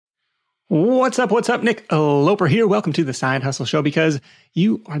What's up? What's up? Nick Loper here. Welcome to the Side Hustle Show, because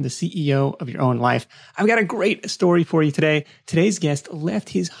you are the CEO of your own life. I've got a great story for you today. Today's guest left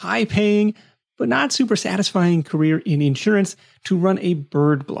his high-paying, but not super satisfying career in insurance to run a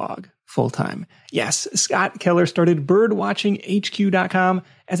bird blog full-time. Yes, Scott Keller started birdwatchinghq.com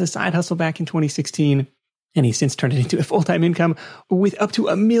as a side hustle back in 2016, and he's since turned it into a full-time income with up to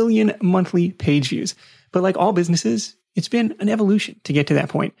 1 million monthly page views. But like all businesses, it's been an evolution to get to that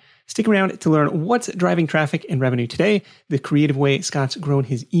point. Stick around to learn what's driving traffic and revenue today, the creative way Scott's grown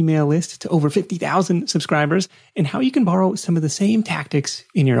his email list to over 50,000 subscribers, and how you can borrow some of the same tactics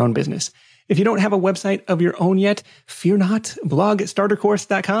in your own business. If you don't have a website of your own yet, fear not.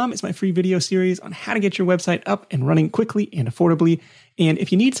 Blogstartercourse.com is my free video series on how to get your website up and running quickly and affordably. And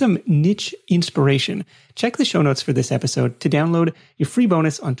if you need some niche inspiration, check the show notes for this episode to download your free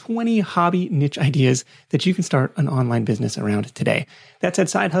bonus on 20 hobby niche ideas that you can start an online business around today. That's at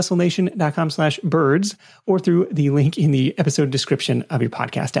sidehustlenation.com/birds or through the link in the episode description of your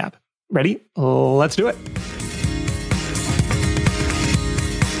podcast app. Ready? Let's do it.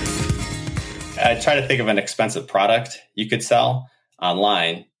 I try to think of an expensive product you could sell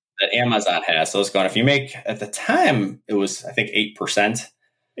online that Amazon has. So it's going, if you make, at the time, it was, I think, 8%.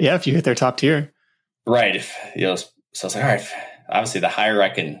 Yeah, if you hit their top tier. Right. So I was like, all right, obviously the higher I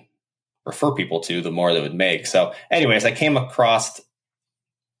can refer people to, the more they would make. So anyways, I came across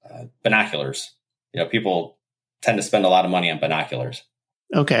binoculars. People tend to spend a lot of money on binoculars.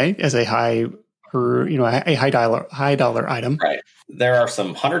 Okay. As a high dollar item. Right. There are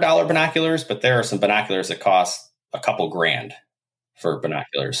some $100 binoculars, but there are some binoculars that cost a couple grand for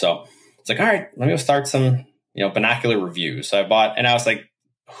binoculars. So it's like, all right, let me start some, binocular reviews. So I bought, and I was like,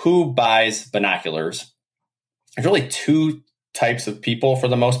 who buys binoculars? There's really two types of people for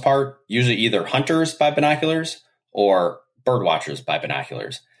the most part. Usually either hunters buy binoculars or bird watchers buy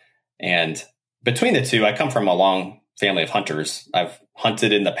binoculars. And between the two, I come from a long family of hunters. I've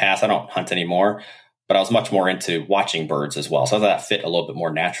hunted in the past. I don't hunt anymore, but I was much more into watching birds as well. So that fit a little bit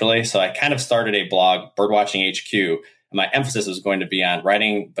more naturally. So I kind of started a blog, Birdwatching HQ, and my emphasis was going to be on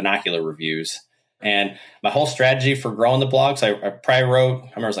writing binocular reviews. And my whole strategy for growing the blog, so I probably wrote, I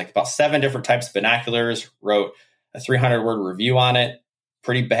remember it was like about 7 different types of binoculars, wrote a 300-word review on it,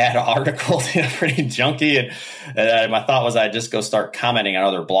 pretty bad articles, pretty junky. And my thought was I'd just go start commenting on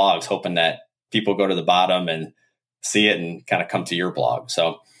other blogs, hoping that people go to the bottom and see it and kind of come to your blog.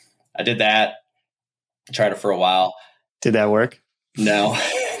 So I did that, tried it for a while. Did that work? No.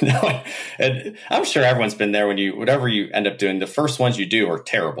 No. And I'm sure everyone's been there when whatever you end up doing, the first ones you do are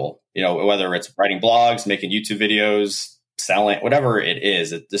terrible. Whether it's writing blogs, making YouTube videos, selling, whatever it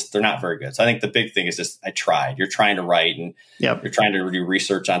is, they're not very good. So I think the big thing is just, I tried. You're trying to write and You're trying to do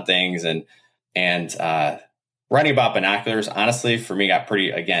research on things and writing about binoculars, honestly, for me got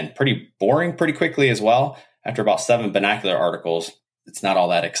pretty boring pretty quickly as well. After about 7 binocular articles, it's not all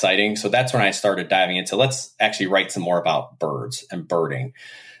that exciting. So that's when I started diving into, let's actually write some more about birds and birding.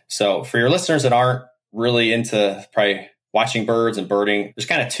 So for your listeners that aren't really into probably watching birds and birding, there's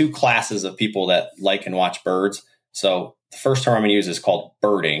kind of 2 classes of people that like and watch birds. So the first term I'm going to use is called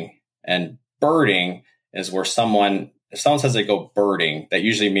birding. And birding is where if someone says they go birding, that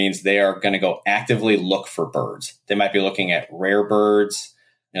usually means they are going to go actively look for birds. They might be looking at rare birds.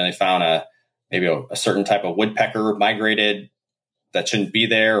 They found maybe a certain type of woodpecker migrated that shouldn't be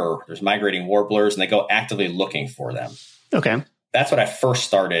there, or there's migrating warblers, and they go actively looking for them. Okay. That's what I first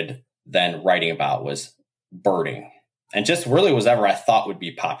started then writing about, was birding, and just really was ever I thought would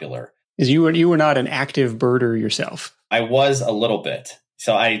be popular. Is you were not an active birder yourself? I was a little bit.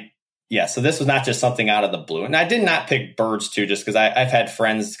 So so this was not just something out of the blue. And I did not pick birds too, just because I've had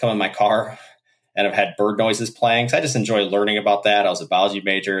friends come in my car and I've had bird noises playing. So I just enjoy learning about that. I was a biology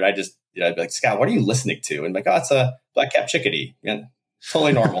major, and I'd be like, Scott, what are you listening to? And I'm like, oh, it's a black-capped chickadee.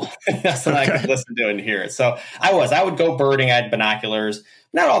 Totally normal. So I could listen to it and hear it. So I would go birding. I had binoculars,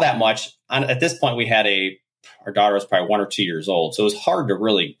 not all that much. At this point, we had our daughter was probably 1 or 2 years old. So it was hard to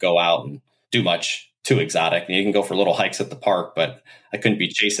really go out and do much too exotic. You can go for little hikes at the park, but I couldn't be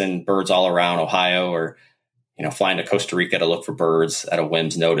chasing birds all around Ohio or, flying to Costa Rica to look for birds at a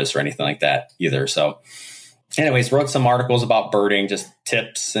whim's notice or anything like that either. So anyways, wrote some articles about birding, just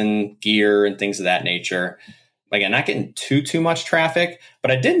tips and gear and things of that nature. Again, not getting too much traffic,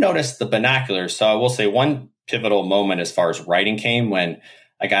 but I did notice the binoculars. So I will say one pivotal moment as far as writing came when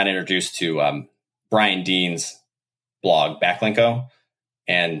I got introduced to Brian Dean's blog, Backlinko,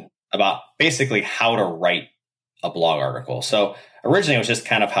 and about basically how to write a blog article. So originally it was just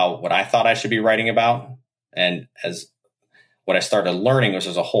kind of what I thought I should be writing about. And as what I started learning was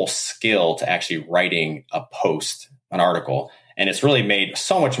there's a whole skill to actually writing a post, an article. And it's really made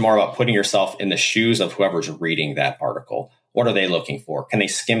so much more about putting yourself in the shoes of whoever's reading that article. What are they looking for? Can they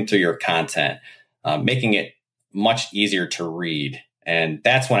skim through your content? Making it much easier to read. And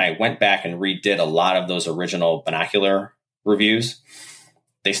that's when I went back and redid a lot of those original binocular reviews.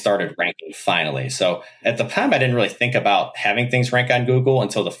 They started ranking finally. So at the time, I didn't really think about having things rank on Google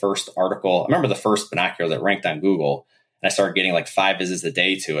until the first article. I remember the first binocular that ranked on Google, and I started getting like 5 visits a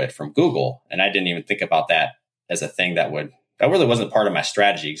day to it from Google. And I didn't even think about that as a thing that really wasn't part of my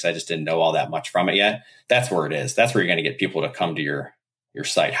strategy because I just didn't know all that much from it yet. That's where it is. That's where you're going to get people to come to your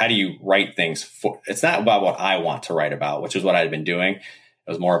site. How do you write things for? It's not about what I want to write about, which is what I'd been doing. It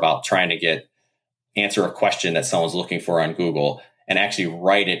was more about trying to answer a question that someone's looking for on Google and actually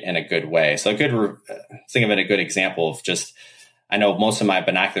write it in a good way. So think of it a good example of just, I know most of my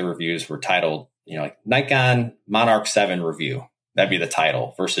binocular reviews were titled, like Nikon Monarch 7 review. That'd be the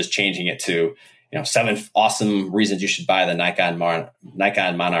title versus changing it to, 7 awesome reasons you should buy the Nikon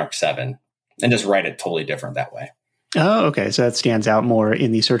Monarch 7 and just write it totally different that way. Oh, okay. So that stands out more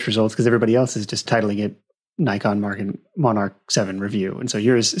in the search results because everybody else is just titling it Nikon Monarch 7 review. And so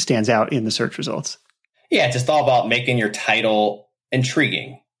yours stands out in the search results. Yeah, it's just all about making your title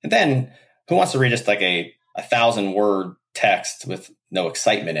intriguing. And then who wants to read just like a 1,000-word text with no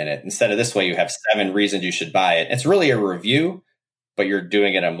excitement in it? Instead of this way, you have 7 reasons you should buy it. It's really a review, but you're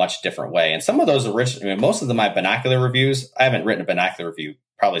doing it a much different way. And some of those most of my binocular reviews, I haven't written a binocular review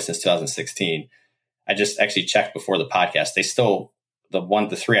probably since 2016. I just actually checked before the podcast. They still,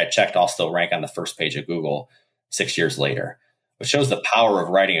 the 3 I checked all still rank on the first page of Google 6 years later, which shows the power of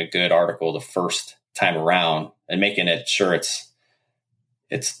writing a good article the first time around and making it sure it's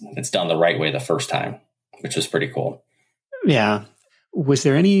done the right way the first time, which was pretty cool. Yeah. Was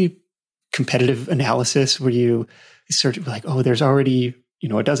there any competitive analysis where you search like, oh, there's already,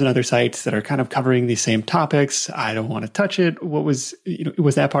 a dozen other sites that are kind of covering these same topics. I don't want to touch it. What was,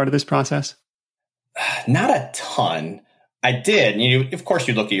 was that part of this process? Not a ton. I did. Of course,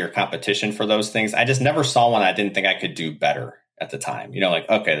 you look at your competition for those things. I just never saw one I didn't think I could do better at the time.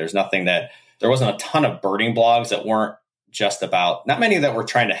 Okay, there wasn't a ton of birding blogs that weren't just about, not many that were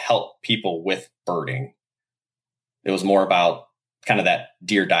trying to help people with birding. It was more about kind of that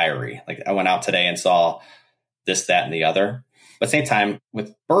Dear Diary. Like I went out today and saw this, that, and the other. But at the same time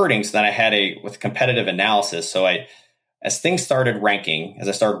with birding, so then I had with competitive analysis. So as things started ranking, as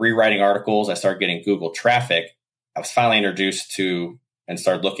I started rewriting articles, I started getting Google traffic. I was finally introduced to and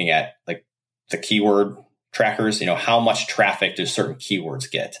started looking at like the keyword trackers, how much traffic do certain keywords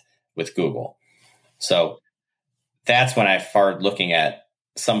get with Google. So that's when I started looking at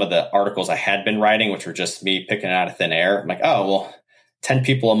some of the articles I had been writing, which were just me picking out of thin air. I'm like, oh, well, 10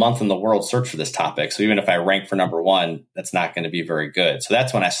 people a month in the world search for this topic. So even if I rank for number 1, that's not going to be very good. So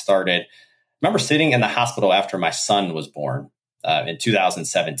that's when I started. I remember sitting in the hospital after my son was born in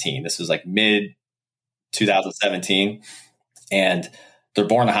 2017. This was like mid 2017. And they're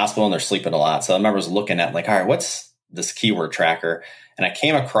born in the hospital and they're sleeping a lot. So I remember looking at like, all right, what's this keyword tracker? And I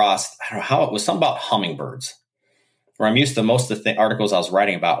came across, I don't know how it was, something about hummingbirds, where I'm used to most of the articles I was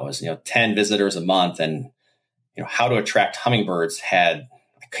writing about was, 10 visitors a month and, how to attract hummingbirds had,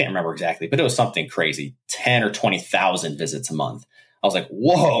 I can't remember exactly, but it was something crazy, 10 or 20,000 visits a month. I was like,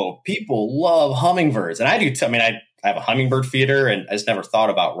 whoa, people love hummingbirds. And I do too. I have a hummingbird feeder and I just never thought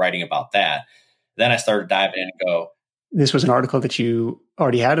about writing about that. Then I started diving in and go, this was an article that you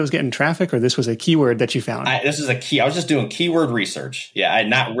already had, it was getting traffic, or this was a keyword that you found? I was just doing keyword research. Yeah, I had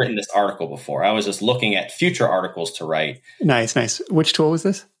not written this article before. I was just looking at future articles to write. Nice. Which tool was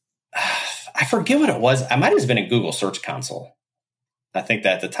this? I forget what it was. I might have been in Google Search Console. I think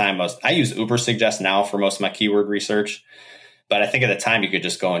that at the time I use Uber Suggest now for most of my keyword research. But I think at the time you could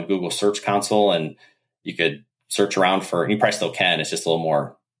just go in Google Search Console and you could search around you probably still can. It's just a little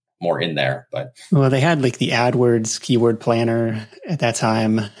more in there. But well, they had like the AdWords keyword planner at that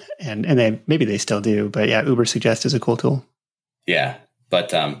time, and maybe they still do. But yeah, Uber Suggest is a cool tool. Yeah,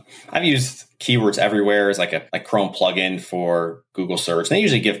 but I've used keywords everywhere as like a Chrome plugin for Google Search. And they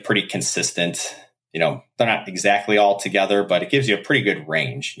usually give pretty consistent. They're not exactly all together, but it gives you a pretty good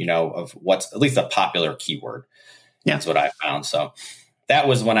range. Of what's at least a popular keyword. Yeah, that's what I found. So that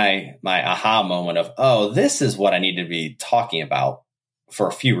was when my aha moment of, oh, this is what I need to be talking about. For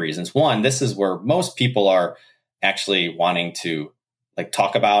a few reasons. One, this is where most people are actually wanting to like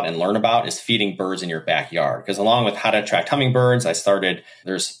talk about and learn about is feeding birds in your backyard. Because along with how to attract hummingbirds,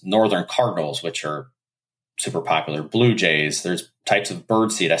 there's northern cardinals, which are super popular, blue jays, there's types of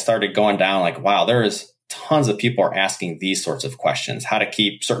bird seed. I started going down like, wow, there is tons of people are asking these sorts of questions. How to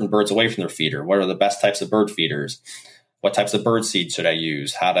keep certain birds away from their feeder? What are the best types of bird feeders? What types of bird seed should I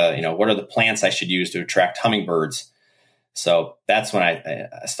use? What are the plants I should use to attract hummingbirds? So that's when I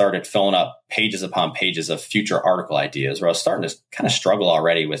started filling up pages upon pages of future article ideas, where I was starting to kind of struggle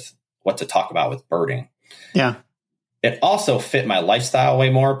already with what to talk about with birding. Yeah. It also fit my lifestyle way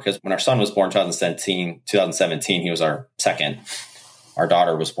more, because when our son was born in 2017, he was our second. Our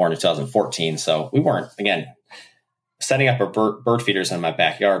daughter was born in 2014. So we weren't, again, setting up a bird feeders in my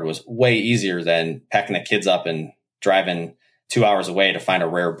backyard was way easier than packing the kids up and driving 2 hours away to find a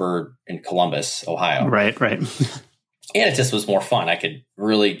rare bird in Columbus, Ohio. Right. And it just was more fun. I could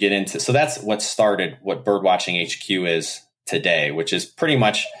really get into. So that's what started what Birdwatching HQ is today, which is pretty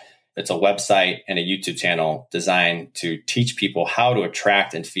much, it's a website and a YouTube channel designed to teach people how to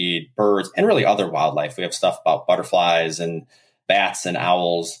attract and feed birds and really other wildlife. We have stuff about butterflies and bats and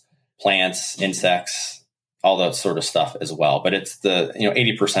owls, plants, insects, all that sort of stuff as well. But it's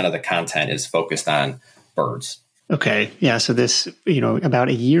 80% of the content is focused on birds. Okay. Yeah. So this, about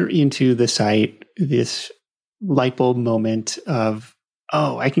a year into the site, this light bulb moment of,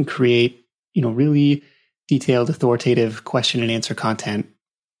 I can create, really detailed, authoritative question and answer content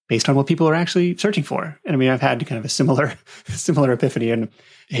based on what people are actually searching for. And I mean, I've had kind of a similar epiphany, and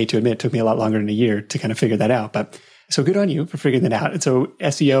I hate to admit, it took me a lot longer than a year to kind of figure that out. But so good on you for figuring that out. And so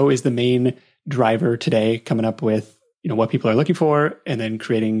SEO is the main driver today, coming up with, what people are looking for and then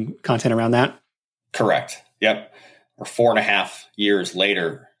creating content around that. Correct. Yep. We're 4.5 years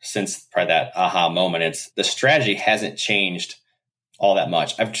later since probably that aha moment. The strategy hasn't changed all that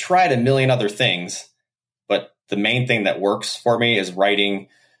much. I've tried a million other things, but the main thing that works for me is writing,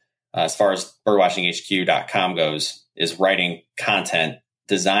 as far as birdwatchinghq.com goes, is writing content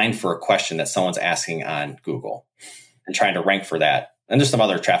designed for a question that someone's asking on Google and trying to rank for that. And there's some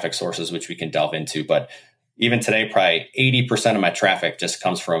other traffic sources which we can delve into, but even today, probably 80% of my traffic just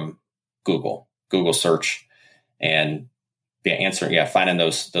comes from Google search, and finding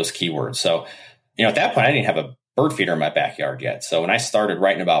those keywords. So, at that point, I didn't have a bird feeder in my backyard yet. So when I started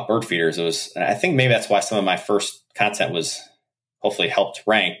writing about bird feeders, and I think maybe that's why some of my first content was hopefully helped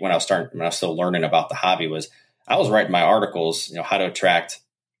rank when I was still learning about the hobby, was I was writing my articles, how to attract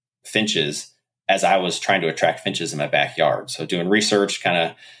finches, as I was trying to attract finches in my backyard. So doing research, kind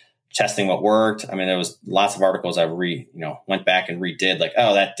of testing what worked. I mean, there was lots of articles I went back and redid, like,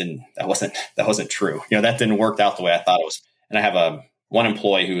 that wasn't true. That didn't work out the way I thought it was. And I have one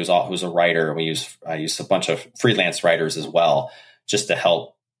employee who's a writer. I use a bunch of freelance writers as well, just to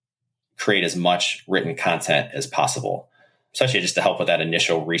help create as much written content as possible, especially just to help with that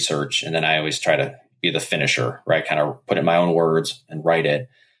initial research. And then I always try to be the finisher, right? Kind of put it in my own words and write it.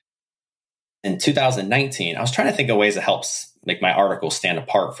 In 2019, I was trying to think of ways that helps make my articles stand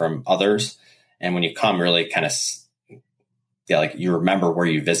apart from others. And when you come really kind of, like you remember where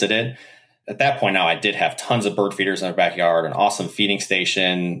you visited. At that point now, I did have tons of bird feeders in our backyard, an awesome feeding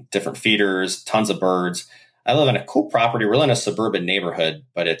station, different feeders, tons of birds. I live in a cool property. We're in a suburban neighborhood,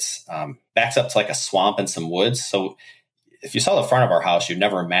 but it's backs up to like a swamp and some woods. So if you saw the front of our house, you'd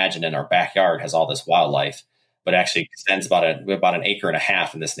never imagine in our backyard has all this wildlife, but actually extends about an acre and a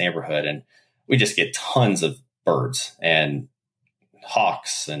half in this neighborhood. And we just get tons of birds and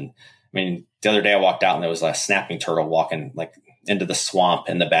hawks. And I mean, the other day I walked out and there was a snapping turtle walking like into the swamp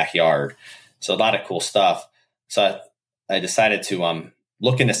in the backyard. So a lot of cool stuff. So I decided to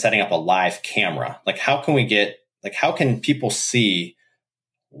look into setting up a live camera. Like how can people see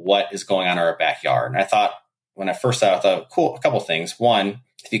what is going on in our backyard? And I thought, when I first saw it, I thought, cool, a couple of things. One,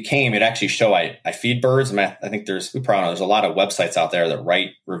 if you came, it'd actually show I feed birds. I think there's a lot of websites out there that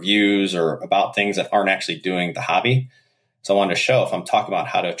write reviews or about things that aren't actually doing the hobby. So I wanted to show, if I'm talking about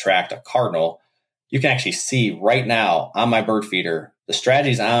how to attract a cardinal, you can actually see right now on my bird feeder, the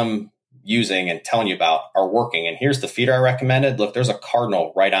strategies I'm using and telling you about are working. And here's the feeder I recommended. Look, there's a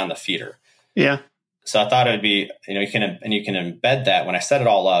cardinal right on the feeder. Yeah. So I thought it would be, you can embed that. When I set it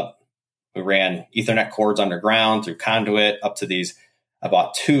all up, we ran Ethernet cords underground through conduit up to these. I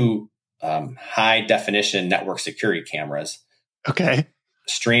bought 2 high definition network security cameras. Okay.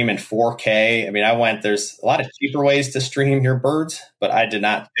 Stream in 4K. I mean, there's a lot of cheaper ways to stream your birds, but I did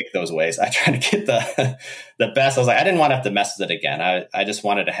not pick those ways. I tried to get the best. I was like, I didn't want to have to mess with it again. I just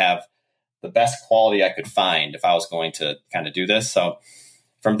wanted to have the best quality I could find if I was going to kind of do this. So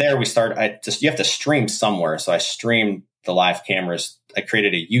from there, we started, you have to stream somewhere. So I streamed the live cameras. I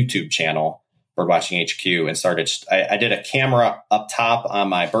created a YouTube channel, Birdwatching HQ, and I did a camera up top on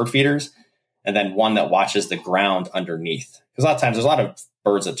my bird feeders, and then one that watches the ground underneath. Because a lot of times there's a lot of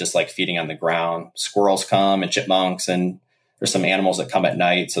birds that just like feeding on the ground. Squirrels come and chipmunks, and there's some animals that come at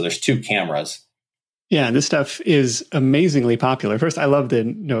night. So there's 2 cameras. Yeah, this stuff is amazingly popular. First, I love the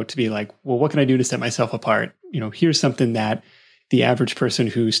note to be like, well, what can I do to set myself apart? Here's something that the average person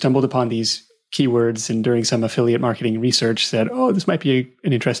who stumbled upon these keywords and during some affiliate marketing research said, oh, this might be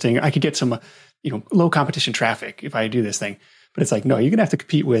an interesting, I could get some, low competition traffic if I do this thing. But it's like, no, you're going to have to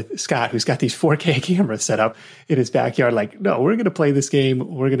compete with Scott, who's got these 4K cameras set up in his backyard. Like, no, we're going to play this game.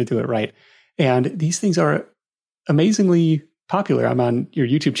 We're going to do it right. And these things are amazingly popular. I'm on your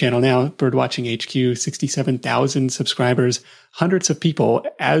YouTube channel now, Birdwatching HQ, 67,000 subscribers. Hundreds of people,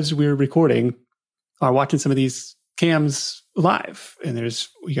 as we're recording, are watching some of these cams live. And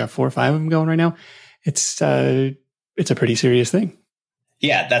we got 4 or 5 of them going right now. It's a pretty serious thing.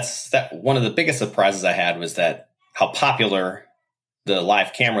 Yeah, that's one of the biggest surprises I had was that how popular the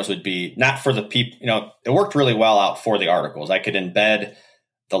live cameras would be, not for the people, it worked really well out for the articles. I could embed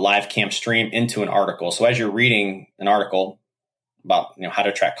the live cam stream into an article. So as you're reading an article about, how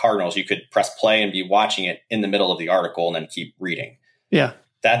to track cardinals, you could press play and be watching it in the middle of the article and then keep reading. Yeah.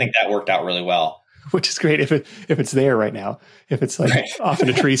 I think that worked out really well. Which is great if it's there right now. If it's like off in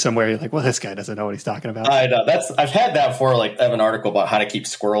a tree somewhere, you're like, well, this guy doesn't know what he's talking about. I know. I've had that before. Like I have an article about how to keep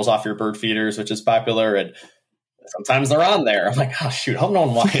squirrels off your bird feeders, which is popular. And sometimes they're on there. I'm like, oh shoot, hope no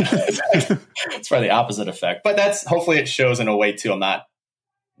one watches. It's probably the opposite effect. But hopefully it shows in a way too.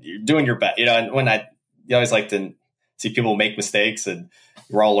 You're doing your best. And you always like to see people make mistakes and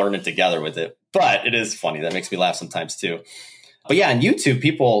we're all learning together with it. But it is funny. That makes me laugh sometimes too. But yeah, on YouTube,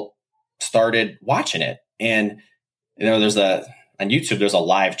 people started watching it. And, on YouTube, there's a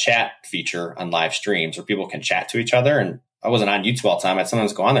live chat feature on live streams where people can chat to each other. And I wasn't on YouTube all the time. I'd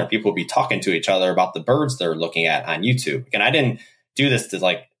sometimes go on there. People would be talking to each other about the birds they're looking at on YouTube. And I didn't do this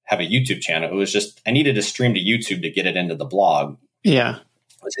to have a YouTube channel. It was just, I needed to stream to YouTube to get it into the blog. Yeah.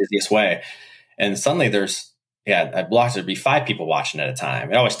 It was the easiest way. And suddenly at blogs, there'd be 5 people watching at a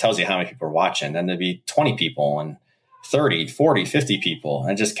time. It always tells you how many people are watching. Then there'd be 20 people and 30, 40, 50 people.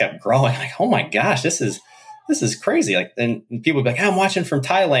 And it just kept growing. Like, oh my gosh, this is crazy. And people would be like, I'm watching from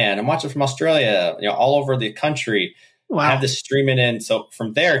Thailand. I'm watching from Australia, all over the country. Wow. I have this streaming in. So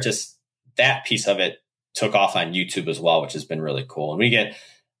from there, just that piece of it took off on YouTube as well, which has been really cool.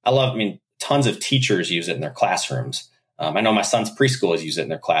 And tons of teachers use it in their classrooms. I know my son's preschool has used it in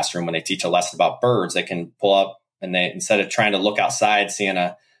their classroom. When they teach a lesson about birds, they can pull up and instead of trying to look outside, seeing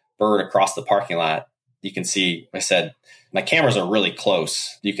a bird across the parking lot, you can see, like I said, my cameras are really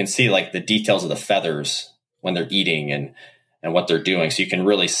close. You can see the details of the feathers when they're eating and what they're doing. So you can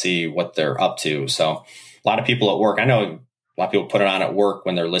really see what they're up to. So a lot of people at work, I know a lot of people put it on at work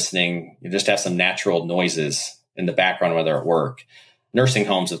when they're listening. You just have some natural noises in the background when they're at work. Nursing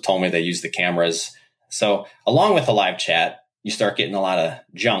homes have told me they use the cameras. So along with the live chat, you start getting a lot of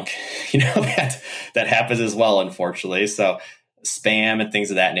junk, that happens as well, unfortunately. So spam and things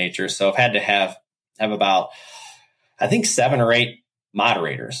of that nature. So I've had to have about, I think 7 or 8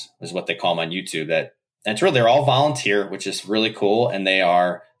 moderators is what they call them on YouTube. They're all volunteer, which is really cool. And they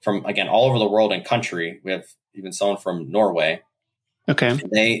are from, again, all over the world and country. We have even someone from Norway. Okay.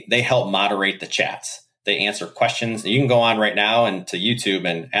 They help moderate the chats. They answer questions. You can go on right now and to YouTube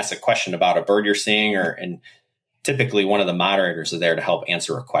and ask a question about a bird you're seeing, and typically one of the moderators is there to help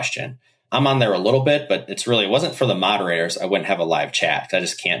answer a question. I'm on there a little bit, but it wasn't for the moderators. I wouldn't have a live chat because I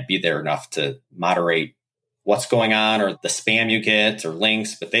just can't be there enough to moderate what's going on or the spam you get or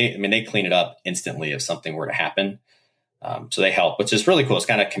links. But they clean it up instantly if something were to happen. So they help, which is really cool. It's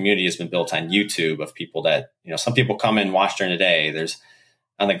kind of community has been built on YouTube of people that, some people come in and watch during the day. There's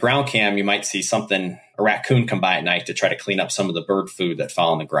on the ground cam, you might see a raccoon come by at night to try to clean up some of the bird food that fell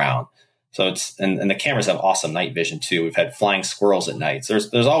on the ground. So and the cameras have awesome night vision too. We've had flying squirrels at night. So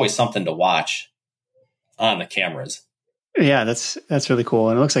there's always something to watch on the cameras. Yeah, that's really cool.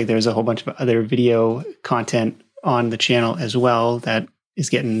 And it looks like there's a whole bunch of other video content on the channel as well that is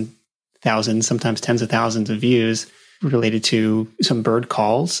getting thousands, sometimes tens of thousands of views related to some bird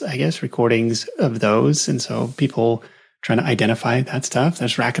calls, I guess, recordings of those. And so people trying to identify that stuff,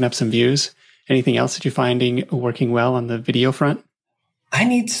 that's racking up some views. Anything else that you're finding working well on the video front?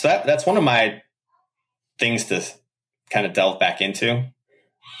 That's one of my things to kind of delve back into.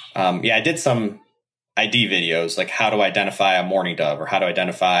 I did some ID videos, like how to identify a mourning dove or how to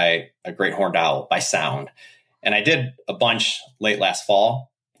identify a great horned owl by sound. And I did a bunch late last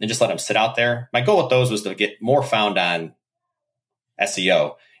fall and just let them sit out there. My goal with those was to get more found on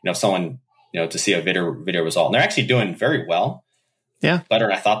SEO, if someone, to see a video result. And they're actually doing very well. Yeah. Better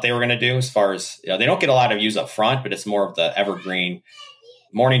than I thought they were going to do as far as, they don't get a lot of views up front, but it's more of the evergreen.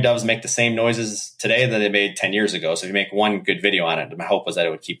 Mourning doves make the same noises today that they made 10 years ago. So if you make one good video on it, my hope was that it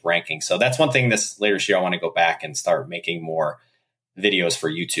would keep ranking. So that's one thing this later this year, I want to go back and start making more videos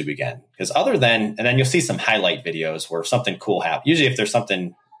for YouTube again. Because and then you'll see some highlight videos where something cool happens. Usually if there's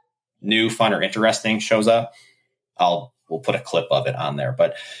something new, fun, or interesting shows up, we'll put a clip of it on there.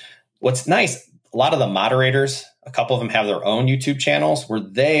 But what's nice, a lot of the moderators, a couple of them have their own YouTube channels where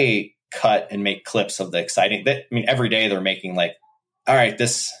they cut and make clips of the exciting. Every day they're making like, all right,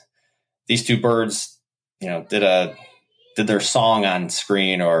 these two birds, did their song on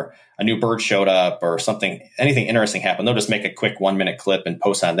screen, or a new bird showed up, or anything interesting happened. They'll just make a quick 1-minute clip and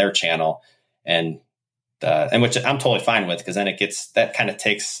post on their channel, and which I'm totally fine with, because then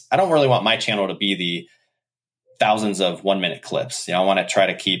I don't really want my channel to be the thousands of 1-minute clips. I want to try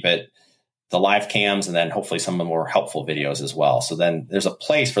to keep it the live cams, and then hopefully some of the more helpful videos as well. So then there's a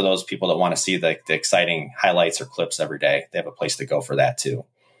place for those people that want to see the exciting highlights or clips every day. They have a place to go for that too.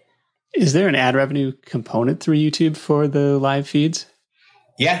 Is there an ad revenue component through YouTube for the live feeds?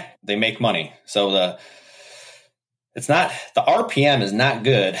 Yeah, they make money. So the RPM is not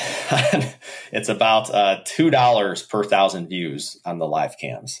good. It's about $2 per 1,000 views on the live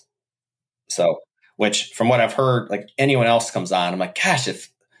cams. So, which from what I've heard, like anyone else comes on, I'm like, gosh,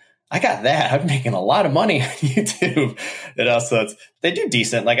 if I got that, I'm making a lot of money on YouTube. So they do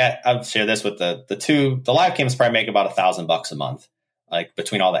decent. Like I'll share this with the live cams probably make about $1,000 a month, like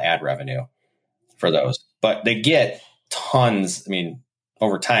between all the ad revenue for those. But they get tons.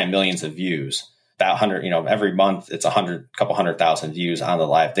 Over time, millions of views. About 100, every month it's couple 100,000 views on the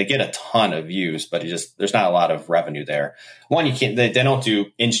live. They get a ton of views, but there's not a lot of revenue there. One, they don't do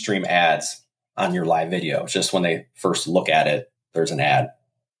in-stream ads on your live video. It's just when they first look at it, there's an ad.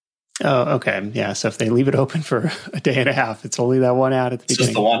 Oh, okay. Yeah. So if they leave it open for a day and a half, it's only that one ad at the beginning.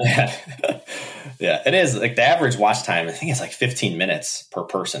 Just the one ad. Yeah, it is. Like the average watch time, I think it's like 15 minutes per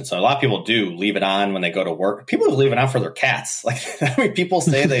person. So a lot of people do leave it on when they go to work. People leave it on for their cats. Like people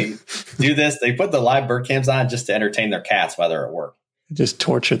say they do this. They put the live bird cams on just to entertain their cats while they're at work. Just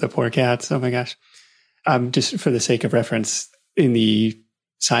torture the poor cats. Oh my gosh. Just for the sake of reference, in the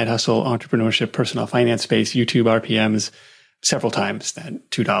side hustle, entrepreneurship, personal finance space, YouTube RPMs, several times that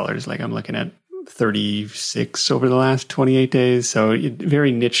 $2. Like I'm looking at 36 over the last 28 days. So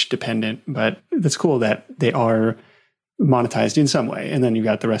very niche dependent, but that's cool that they are monetized in some way. And then you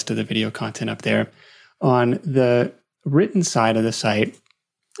got the rest of the video content up there. On the written side of the site,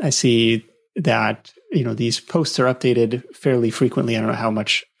 I see that, these posts are updated fairly frequently. I don't know how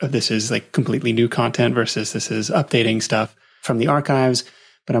much of this is like completely new content versus this is updating stuff from the archives,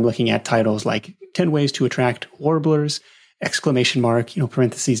 but I'm looking at titles like 10 ways to attract warblers, !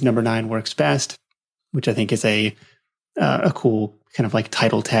 Parentheses, number 9 works best, which I think is a cool kind of like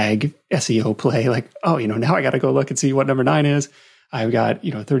title tag SEO play. Like, now I got to go look and see what number 9 is. I've got,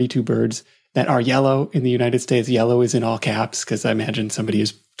 32 birds that are yellow in the United States. Yellow is in all caps because I imagine somebody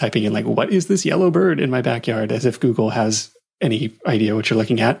is typing in like, what is this yellow bird in my backyard? As if Google has any idea what you're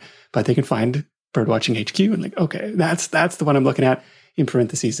looking at, but they can find Birdwatching HQ and like, okay, that's the one I'm looking at. In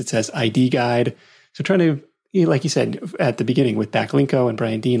parentheses, it says ID guide. So trying to, like you said at the beginning with Backlinko and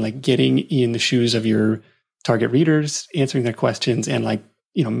Brian Dean, like getting in the shoes of your target readers, answering their questions, and like,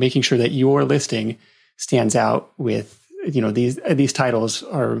 making sure that your listing stands out with, these titles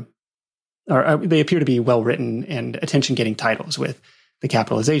are they appear to be well written and attention getting titles with the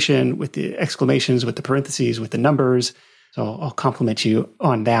capitalization, with the exclamations, with the parentheses, with the numbers. So I'll compliment you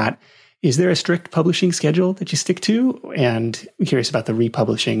on that. Is there a strict publishing schedule that you stick to? And I'm curious about the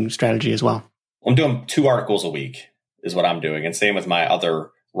republishing strategy as well. I'm doing 2 articles a week is what I'm doing. And same with my other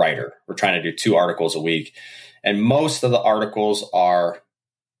writer. We're trying to do 2 articles a week. And most of the articles are,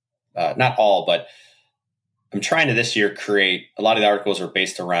 not all, but I'm trying to this year create, a lot of the articles are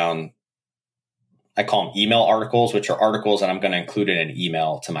based around, I call them email articles, which are articles that I'm going to include in an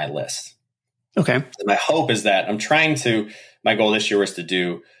email to my list. Okay. And my hope is that my goal this year was to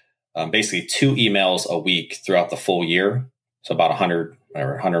do basically 2 emails a week throughout the full year. So about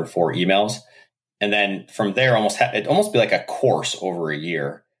 104 emails. And then from there, it'd almost be like a course over a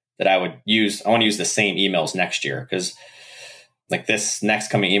year that I would use. I want to use the same emails next year because like this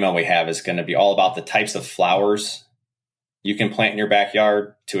next coming email we have is going to be all about the types of flowers you can plant in your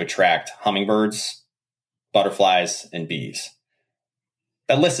backyard to attract hummingbirds, butterflies, and bees.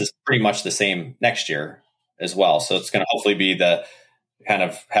 That list is pretty much the same next year as well. So it's going to hopefully be the kind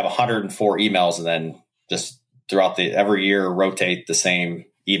of have 104 emails and then just throughout every year rotate the same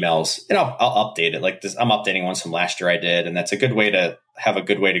emails. I'll update it like this. I'm updating ones from last year I did. And that's a good way to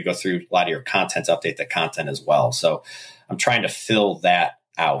go through a lot of your content to update the content as well. So I'm trying to fill that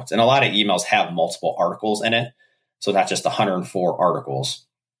out. And a lot of emails have multiple articles in it. So not just 104 articles.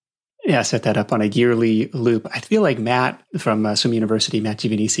 Yeah, set that up on a yearly loop. I feel like Matt from Swim University, Matt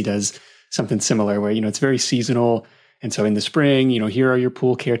Giovanisi, does something similar where, it's very seasonal. And so in the spring, here are your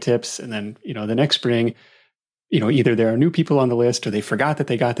pool care tips. And then, the next spring, either there are new people on the list or they forgot that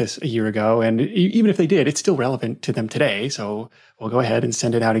they got this a year ago. And even if they did, it's still relevant to them today. So we'll go ahead and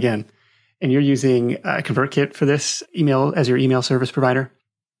send it out again. And you're using ConvertKit for this email as your email service provider?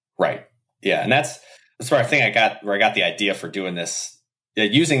 Right. Yeah. And that's where I think where I got the idea for doing this.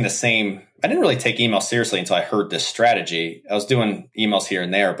 Using the same, I didn't really take email seriously until I heard this strategy. I was doing emails here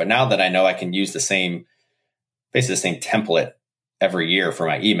and there, but now that I know I can use basically the same template every year for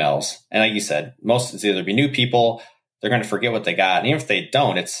my emails. And like you said, it's either be new people, they're going to forget what they got. And even if they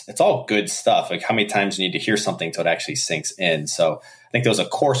don't, it's all good stuff. Like how many times you need to hear something until it actually sinks in. So I think there was a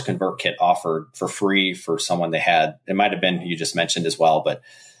course ConvertKit offered for free for someone they had. It might've been, you just mentioned as well, but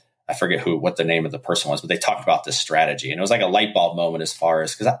I forget what the name of the person was, but they talked about this strategy. And it was like a light bulb moment as far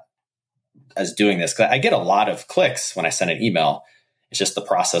as, because I was doing this, because I get a lot of clicks when I send an email. It's just the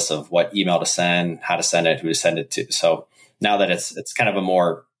process of what email to send, how to send it, who to send it to. So now that it's kind of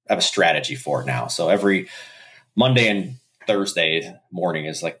I have a strategy for it now. So every Monday and Thursday morning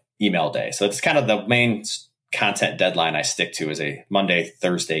is like email day. So it's kind of the main content deadline I stick to is a Monday,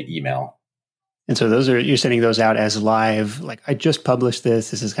 Thursday email. And so you're sending those out as live, like I just published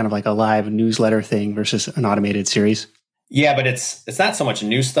this. This is kind of like a live newsletter thing versus an automated series. Yeah, but it's not so much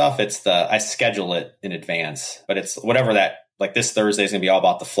new stuff. It's I schedule it in advance, but it's whatever like this Thursday is going to be all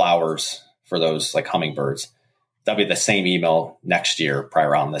about the flowers for those like hummingbirds. That'll be the same email next year, probably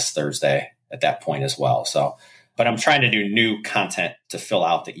around this Thursday at that point as well. So, but I'm trying to do new content to fill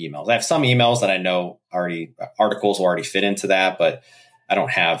out the emails. I have some emails that I know articles will already fit into that, but I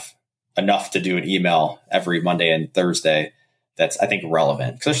don't have enough to do an email every Monday and Thursday that's, I think,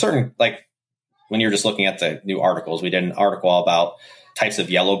 relevant. Because there's certain, like when you're just looking at the new articles, we did an article about types of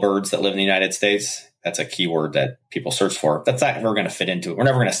yellow birds that live in the United States. That's a keyword that people search for. That's not never going to fit into it. We're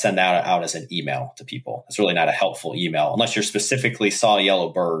never going to send that out as an email to people. It's really not a helpful email unless you specifically saw a yellow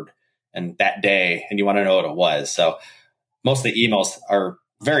bird and that day and you want to know what it was. So most of the emails are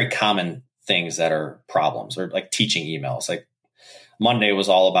very common things that are problems, or like teaching emails. Like Monday was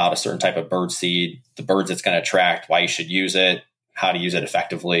all about a certain type of bird seed, the birds it's going to attract, why you should use it, how to use it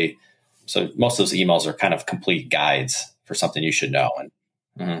effectively. So most of those emails are kind of complete guides for something you should know.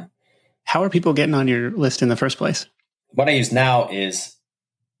 And how are people getting on your list in the first place? What I use now is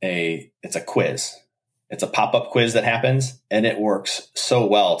it's a quiz. It's a pop-up quiz that happens, and it works so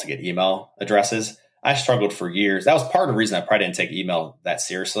well to get email addresses. I struggled for years. That was part of the reason I probably didn't take email that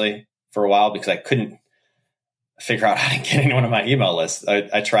seriously for a while, because I couldn't figure out how to get anyone on my email list.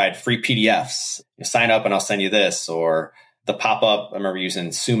 I tried free PDFs. You sign up and I'll send you this, or the pop-up. I remember using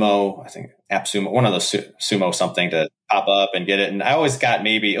Sumo, I think App Sumo, one of those Sumo something to pop up and get it. And I always got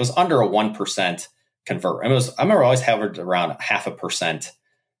it was under a 1% convert. I remember I always hovered around 0.5%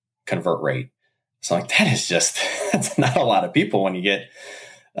 convert rate. So like, that's not a lot of people when you get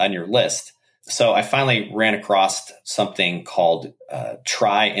on your list. So I finally ran across something called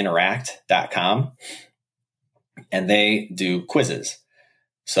tryinteract.com, and they do quizzes.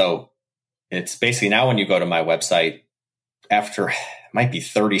 So it's basically now when you go to my website, after it might be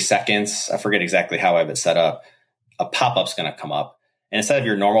 30 seconds, I forget exactly how I have it set up, a pop-up's going to come up. And instead of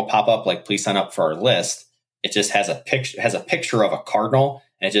your normal pop-up, like please sign up for our list, it just has a picture of a cardinal,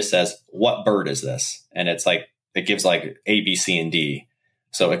 and it just says, what bird is this? And it's like, it gives like A, B, C, and D.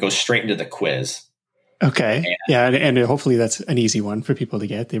 So it goes straight into the quiz. Okay. And hopefully that's an easy one for people to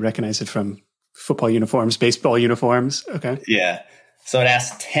get. They recognize it from football uniforms, baseball uniforms. Okay. Yeah. So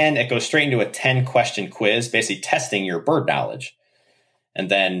it goes straight into a 10-question quiz, basically testing your bird knowledge. And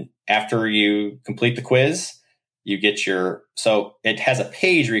then after you complete the quiz, you get so it has a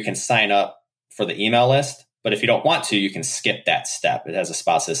page where you can sign up for the email list. But if you don't want to, you can skip that step. It has a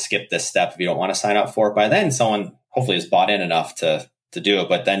spot that says skip this step if you don't want to sign up for it. By then, someone hopefully has bought in enough to do it.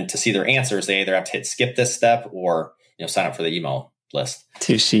 But then to see their answers, they either have to hit skip this step or sign up for the email list.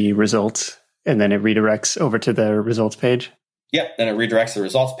 To see results. And then it redirects over to the results page? Yep. Then it redirects to the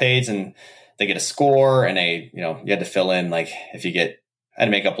results page, and they get a score, and you had to fill in, like, if you get, I had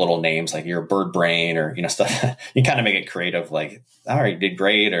to make up little names like you're a bird brain or, stuff. You kind of make it creative, like, all right, you did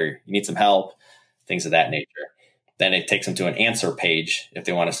great, or you need some help, things of that nature. Then it takes them to an answer page if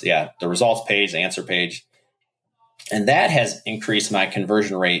they want to, the results page, the answer page. And that has increased my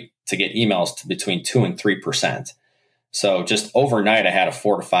conversion rate to get emails to between 2 and 3%. So just overnight, I had a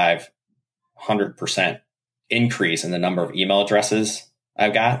 400 to 500% increase in the number of email addresses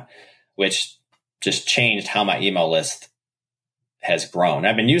I've got, which just changed how my email list has grown.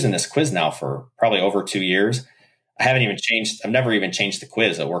 I've been using this quiz now for probably over 2 years. I've never even changed the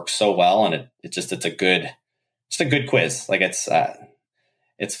quiz. It works so well. And it's a good quiz. Like it's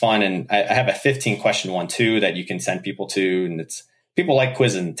fun. And I have a 15-question one too, that you can send people to. And people like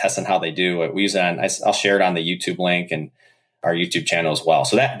quizzing and testing how they do it. We use it I'll share it on the YouTube link and our YouTube channel as well.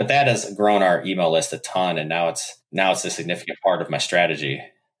 So that has grown our email list a ton. And now it's a significant part of my strategy.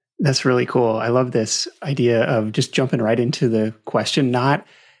 That's really cool. I love this idea of just jumping right into the question, not,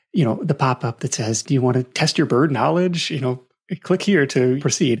 the pop-up that says, do you want to test your bird knowledge? Click here to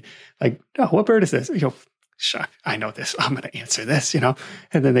proceed. Like, oh, what bird is this? Shuck, I know this. I'm going to answer this, and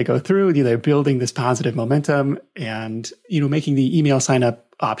then they go through, they're building this positive momentum and, making the email sign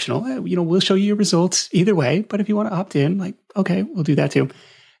up optional. We'll show you your results either way, but if you want to opt in, like, okay, we'll do that too.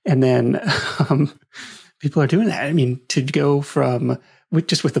 And then people are doing that. I mean, to go from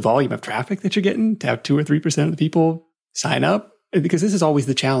with the volume of traffic that you're getting to have 2 or 3% of the people sign up, because this is always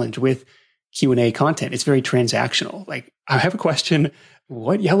the challenge with Q&A content. It's very transactional. Like, I have a question.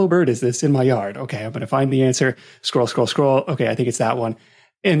 What yellow bird is this in my yard? Okay, I'm going to find the answer. Scroll, scroll, scroll. Okay, I think it's that one.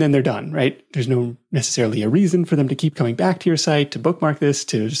 And then they're done, right? There's no necessarily a reason for them to keep coming back to your site, to bookmark this,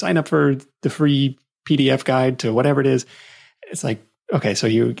 to sign up for the free PDF guide, to whatever it is. It's like, okay, so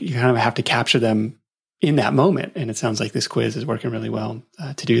you kind of have to capture them in that moment. And it sounds like this quiz is working really well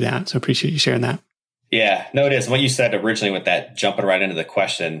to do that. So appreciate you sharing that. Yeah, no, it is. What you said originally with that jumping right into the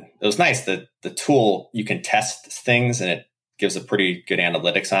question, it was nice that the tool, you can test things and it gives a pretty good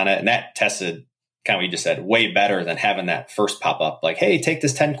analytics on it. And that tested, kind of what you just said, way better than having that first pop up like, hey, take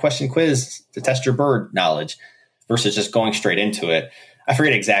this 10-question quiz to test your bird knowledge versus just going straight into it. I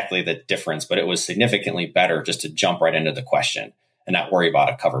forget exactly the difference, but it was significantly better just to jump right into the question and not worry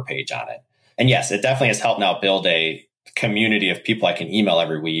about a cover page on it. And yes, it definitely has helped now build a community of people I can email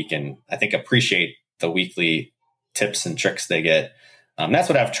every week and I think appreciate the weekly tips and tricks they get. That's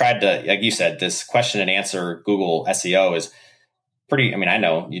what I've tried to, like you said, this question and answer Google SEO is pretty, I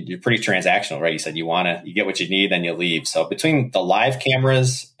know you're pretty transactional, right? You said you get what you need, then you leave. So between the live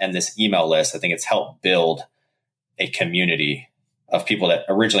cameras and this email list, I think it's helped build a community of people that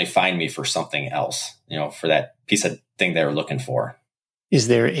originally find me for something else, for that piece of thing they were looking for. Is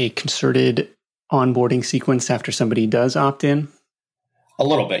there a concerted onboarding sequence after somebody does opt in? A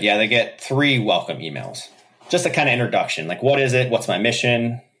little bit. Yeah. They get 3 welcome emails, just a kind of introduction. Like, what is it? What's my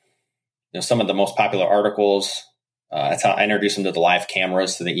mission? Some of the most popular articles. That's how I introduce them to the live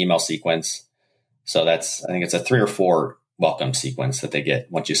cameras, to the email sequence. So I think it's a 3 or 4 welcome sequence that they get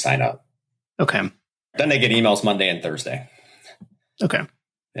once you sign up. Okay. Then they get emails Monday and Thursday. Okay.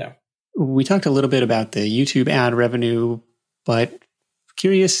 Yeah. We talked a little bit about the YouTube ad revenue, but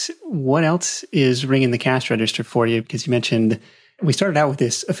curious what else is ringing the cash register for you? Because you mentioned we started out with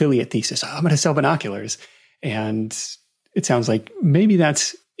this affiliate thesis. I'm going to sell binoculars. And it sounds like maybe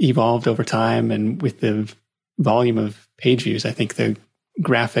that's evolved over time. And with the volume of page views, I think the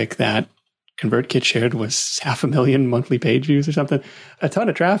graphic that ConvertKit shared was 500,000 monthly page views or something, a ton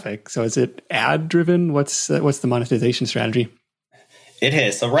of traffic. So is it ad driven? What's the monetization strategy? It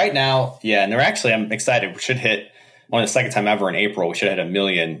is. So right now, yeah, and I'm excited. We should hit, the second time ever in April, we should have had 1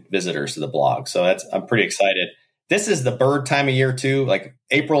 million visitors to the blog. So I'm pretty excited. This is the bird time of year too. Like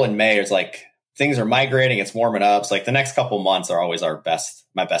April and May is like things are migrating. It's warming up. So like the next couple months are always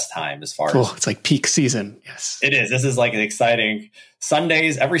my best time as far as. It's like peak season. Yes, it is. This is like an exciting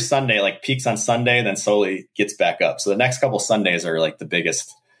Sundays. Every Sunday, like peaks on Sunday, then slowly gets back up. So the next couple Sundays are like will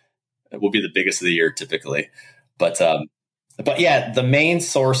be the biggest of the year typically. But yeah, the main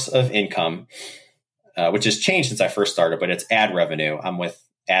source of income, which has changed since I first started, but it's ad revenue. I'm with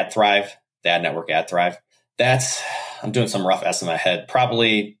AdThrive, the ad network AdThrive. I'm doing some rough estimate ahead.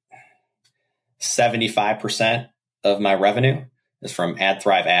 Probably 75% of my revenue is from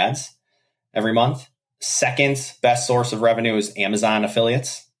AdThrive ads every month. Second best source of revenue is Amazon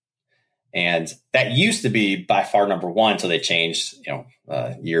affiliates. And that used to be by far number one until they changed,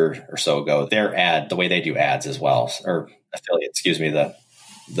 a year or so ago, the way they do ads as well, or affiliate,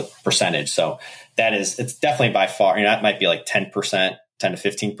 the percentage. So it's definitely by far, that might be like 10%, 10 to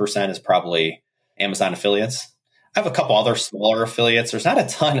 15% is probably Amazon affiliates. I have a couple other smaller affiliates. There's not a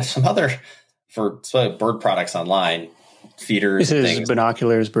ton of some other for bird products online, feeders. This is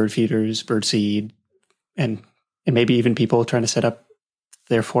binoculars, bird feeders, bird seed, and maybe even people trying to set up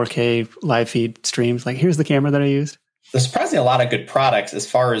their 4K live feed streams. Like, here's the camera that I used. There's surprisingly a lot of good products. As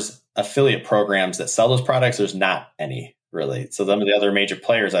far as affiliate programs that sell those products, there's not any really. So some of the other major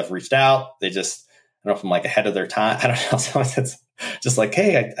players I've reached out, they just, I don't know if I'm like ahead of their time. I don't know. Sometimes it's just like,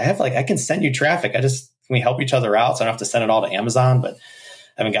 hey, I can send you traffic. Can we help each other out? So I don't have to send it all to Amazon, but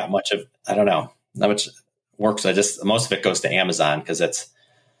I haven't got much of, I don't know, not much works. Most of it goes to Amazon because it's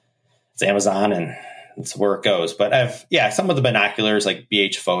Amazon and it's where it goes. But some of the binoculars like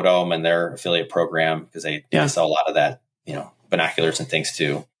BH Photo and their affiliate program, because they sell a lot of that, binoculars and things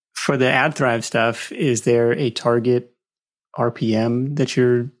too. For the AdThrive stuff, is there a target RPM that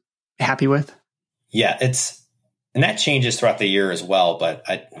you're happy with? Yeah, and that changes throughout the year as well, but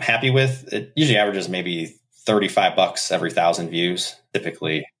I'm happy with it. Usually averages maybe $35 every 1,000 views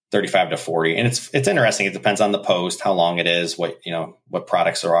typically. 35 to 40. And it's interesting. It depends on the post, how long it is, what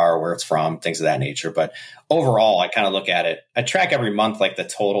products there are, where it's from, things of that nature. But overall, I kind of look at it. I track every month, like the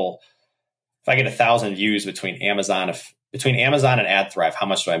total. If I get 1,000 views between Amazon and AdThrive, how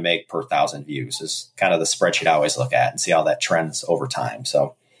much do I make per 1,000 views is kind of the spreadsheet I always look at and see how that trends over time.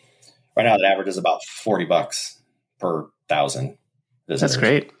 So right now the average is about $40 per 1,000 visitors. That's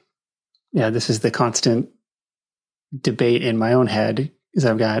great. Yeah, this is the constant debate in my own head is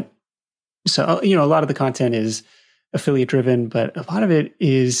I've got, a lot of the content is affiliate driven, but a lot of it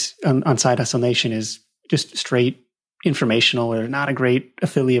is on Side Hustle Nation is just straight informational or not a great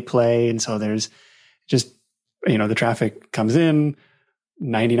affiliate play. And so there's just, the traffic comes in,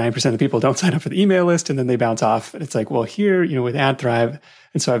 99% of the people don't sign up for the email list and then they bounce off. And it's like, well, here, with AdThrive.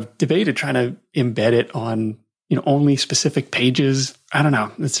 And so I've debated trying to embed it on, only specific pages. I don't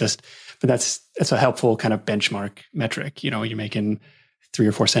know. But that's a helpful kind of benchmark metric. You're making 3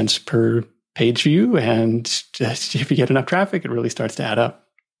 or 4 cents per page view. And just, if you get enough traffic, it really starts to add up.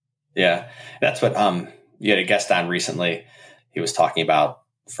 Yeah. That's what, you had a guest on recently. He was talking about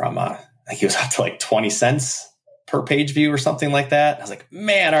from, I think he was up to like 20 cents per page view or something like that. I was like,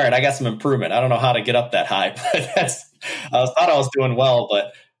 man, all right, I got some improvement. I don't know how to get up that high, but thought I was doing well,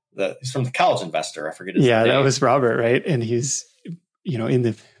 but he's from the College Investor. I forget his name. Yeah, that was Robert, right? And he's, in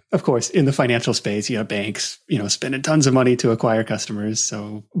the financial space, banks, spending tons of money to acquire customers.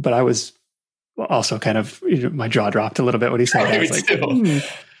 So, but I was also kind of, my jaw dropped a little bit when he said that. I was like,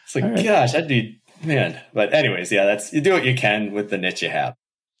 it's like, right. Gosh, that'd be, man. But anyways, yeah, you do what you can with the niche you have.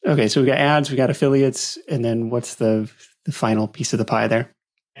 Okay. So we got ads, we got affiliates, and then what's the final piece of the pie there?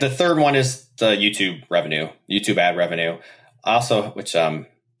 The third one is the YouTube revenue, YouTube ad revenue. Also, which,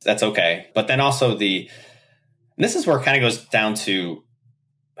 that's okay. But then also this is where it kind of goes down to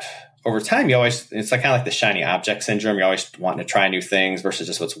over time, it's like kind of like the shiny object syndrome. You're always wanting to try new things versus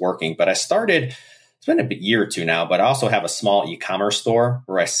just what's working. But it's been a year or two now, but I also have a small e-commerce store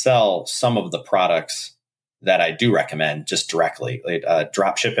where I sell some of the products that I do recommend just directly. I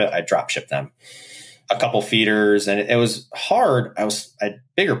drop ship them. A couple feeders, and it was hard. I had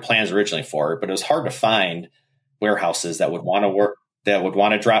bigger plans originally for it, but it was hard to find warehouses that would want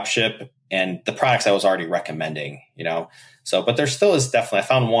to drop ship and the products I was already recommending, So, but there still is definitely, I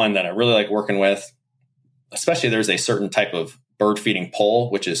found one that I really like working with, especially there's a certain type of bird feeding pole,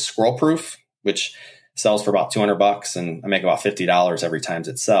 which is squirrel proof, which sells for about $200 and I make about $50 every time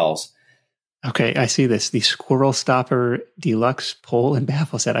it sells. Okay. I see this, the Squirrel Stopper Deluxe Pole and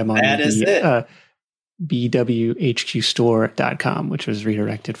Baffle Set. I'm on bwhqstore.com, which was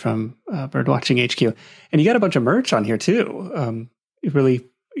redirected from Birdwatching HQ. And you got a bunch of merch on here too. Really,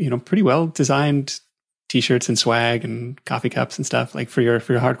 pretty well designed t-shirts and swag and coffee cups and stuff like for your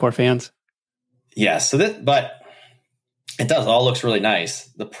hardcore fans. Yeah. But it does all looks really nice.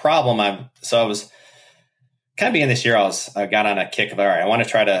 The problem I was kind of beginning this year, I got on a kick of, all right, I want to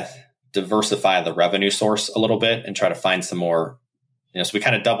try to diversify the revenue source a little bit and try to find some more, so we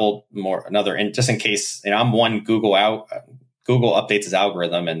kind of doubled just in case, I'm one Google updates its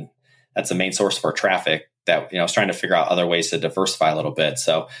algorithm and that's the main source for traffic that, I was trying to figure out other ways to diversify a little bit.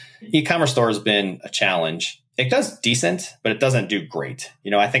 So e-commerce store has been a challenge. It does decent, but it doesn't do great.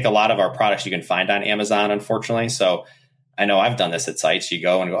 I think a lot of our products you can find on Amazon, unfortunately. So I know I've done this at sites. You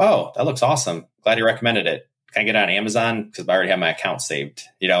go and go, oh, that looks awesome. Glad you recommended it. Can I get it on Amazon? Because I already have my account saved,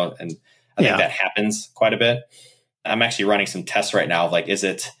 and I think that happens quite a bit. I'm actually running some tests right now of is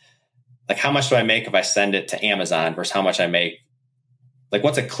it like, how much do I make if I send it to Amazon versus how much I make? Like,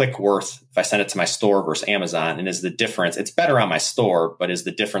 what's a click worth if I send it to my store versus Amazon? And is the difference, it's better on my store, but is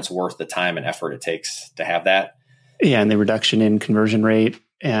the difference worth the time and effort it takes to have that? Yeah. And the reduction in conversion rate.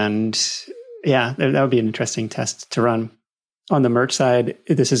 And yeah, that would be an interesting test to run. On the merch side,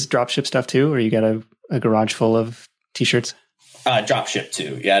 this is dropship stuff too, or you got a garage full of t-shirts? Dropship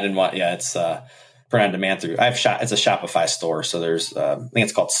too. Yeah. It's print on demand through, it's a Shopify store. So there's, I think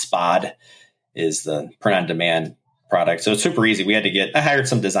it's called Spod is the print on demand product. So it's super easy. I hired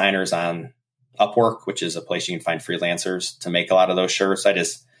some designers on Upwork, which is a place you can find freelancers to make a lot of those shirts. I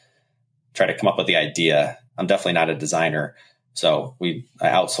just try to come up with the idea. I'm definitely not a designer. So I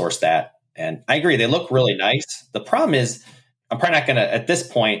outsourced that. And I agree, they look really nice. The problem is I'm probably not going to, at this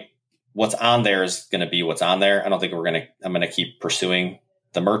point, what's on there is going to be what's on there. I don't think I'm going to keep pursuing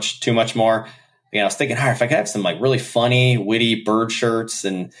the merch too much more. I was thinking, if I could have some really funny, witty bird shirts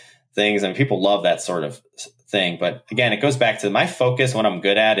and things, and people love that sort of thing. But again, it goes back to my focus. What I'm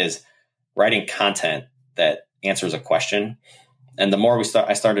good at is writing content that answers a question. And the more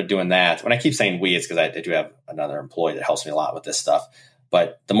I started doing that, when I keep saying we, it's because I do have another employee that helps me a lot with this stuff.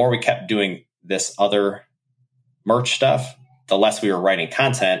 But the more we kept doing this other merch stuff, the less we were writing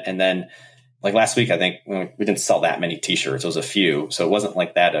content. And then like last week, I think we didn't sell that many t-shirts. It was a few. So it wasn't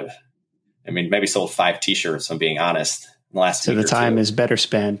like that maybe sold 5 t-shirts, I'm being honest, in the last So week the time two. is better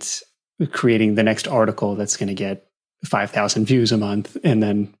spent creating the next article that's going to get 5,000 views a month and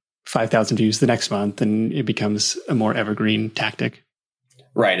then 5,000 views the next month. And it becomes a more evergreen tactic.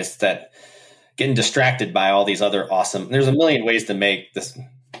 Right. It's that getting distracted by all these other awesome, there's a million ways to make this.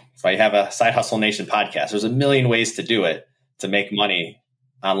 So I have a Side Hustle Nation podcast. There's a million ways to do it, to make money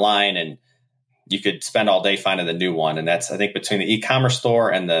online. And you could spend all day finding the new one. And that's, I think, between the e-commerce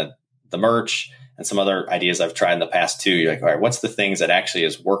store and the merch and some other ideas I've tried in the past too. You're like, all right, what's the things that actually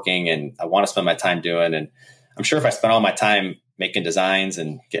is working and I want to spend my time doing? And I'm sure if I spent all my time making designs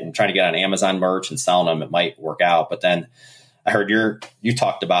and trying to get on Amazon merch and selling them, it might work out. But then I heard you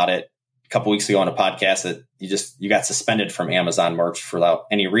talked about it a couple weeks ago on a podcast that you got suspended from Amazon merch without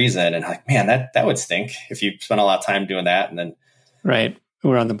any reason. And I'm like, man, that would stink if you spent a lot of time doing that. And then, right.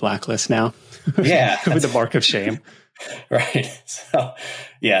 We're on the blacklist now. Yeah. With the mark of shame. Right. So,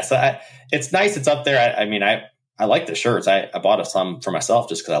 yeah. So it's nice. It's up there. I like the shirts. I bought some for myself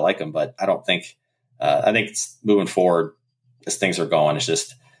just because I like them, but I don't think, I think it's moving forward as things are going. It's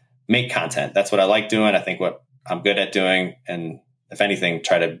just make content. That's what I like doing. I think what I'm good at doing. And if anything,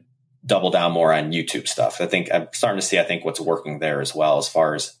 try to double down more on YouTube stuff. I think I'm starting to see, what's working there as well, as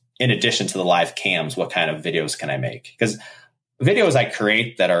far as in addition to the live cams, what kind of videos can I make? Because videos I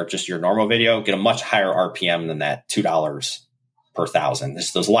create that are just your normal video get a much higher RPM than that $2 per thousand.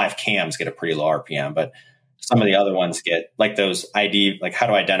 Those live cams get a pretty low RPM, but some of the other ones get like those like how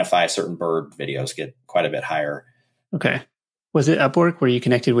to identify a certain bird videos get quite a bit higher. Okay. Was it Upwork where you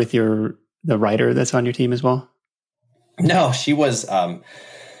connected with the writer that's on your team as well? No, she was,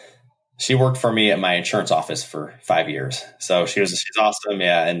 she worked for me at my insurance office for 5 years. So she's awesome.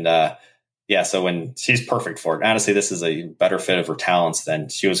 Yeah. And, so when she's perfect for it, honestly, this is a better fit of her talents than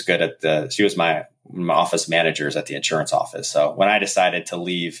she was good at she was my office managers at the insurance office. So when I decided to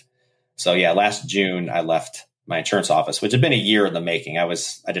leave, last June, I left my insurance office, which had been a year in the making. I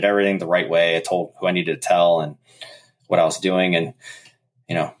did everything the right way. I told who I needed to tell and what I was doing. And,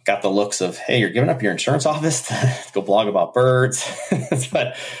 got the looks of, hey, you're giving up your insurance office to go blog about birds.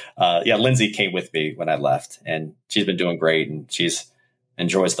 But Lindsay came with me when I left and she's been doing great and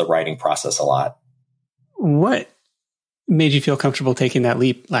enjoys the writing process a lot. What made you feel comfortable taking that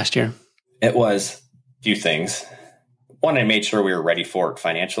leap last year? It was a few things. One, I made sure we were ready for it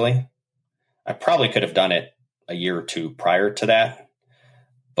financially. I probably could have done it a year or two prior to that,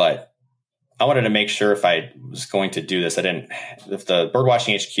 but I wanted to make sure if I was going to do this, if the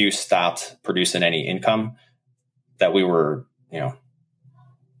Birdwatching HQ stopped producing any income, that we were, I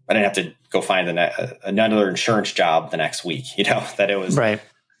didn't have to go find another insurance job the next week, that it was right.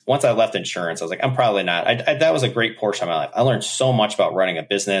 Once I left insurance, I was like, I'm probably not, that was a great portion of my life. I learned so much about running a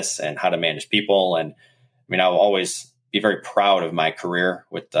business and how to manage people. And I will always be very proud of my career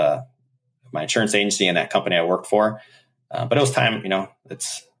with my insurance agency and that company I worked for. But it was time,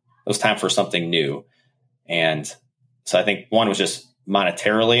 it was time for something new. And so I think one was just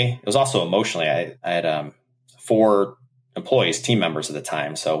monetarily, it was also emotionally. I had 4 employees, team members at the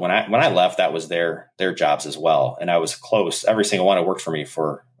time. So when I left, that was their jobs as well. And I was close. Every single one had worked for me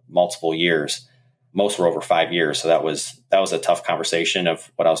for multiple years. Most were over 5 years. So that was a tough conversation of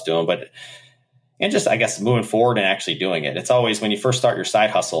what I was doing, and just, I guess, moving forward and actually doing it. It's always when you first start your side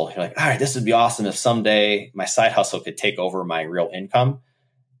hustle, you're like, all right, this would be awesome if someday my side hustle could take over my real income.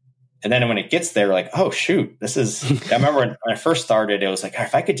 And then when it gets there, like, oh shoot, I remember when I first started, it was like,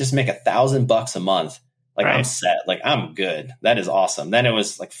 if I could just make $1,000 a month, like right. I'm set, like I'm good. That is awesome. Then it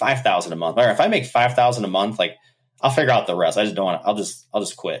was like 5,000 a month. Or if I make 5,000 a month, like I'll figure out the rest. I just don't want to, I'll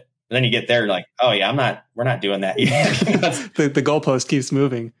just quit. And then you get there, you're like, oh yeah, we're not doing that yet. the goalpost keeps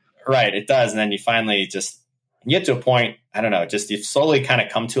moving. Right. It does. And then you finally you get to a point, I don't know, just you slowly kind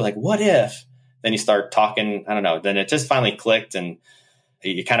of come to like, what if? Then you start talking, I don't know, then it just finally clicked and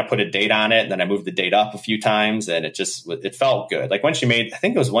you kind of put a date on it. And then I moved the date up a few times and it felt good. Like once you made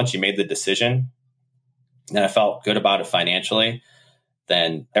the decision and I felt good about it financially,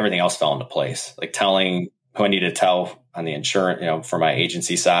 then everything else fell into place. Like telling who I needed to tell on the insurance, for my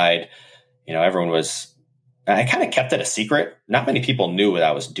agency side, I kind of kept it a secret. Not many people knew that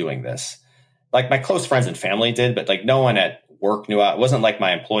I was doing this. Like my close friends and family did, but like no one at work knew. It wasn't like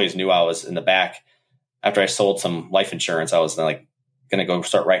my employees knew I was in the back. After I sold some life insurance, I was like going to go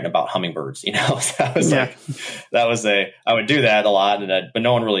start writing about hummingbirds, So I was I would do that a lot, but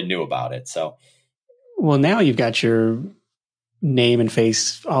no one really knew about it. So, well, now you've got your name and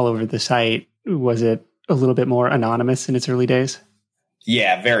face all over the site. Was it a little bit more anonymous in its early days?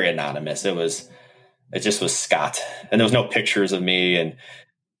 Yeah, very anonymous. It was It just was Scott, and there was no pictures of me. And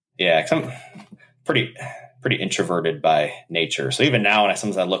yeah, 'cause I'm pretty introverted by nature. So even now when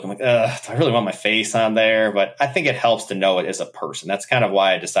sometimes I look, I'm like, do I really want my face on there? But I think it helps to know it as a person. That's kind of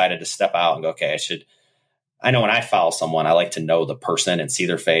why I decided to step out and go, okay, I know when I follow someone, I like to know the person and see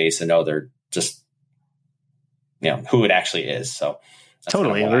their face and know they're just, who it actually is. So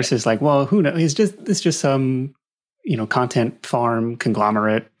totally. Versus like, well, who knows? It's just some, content farm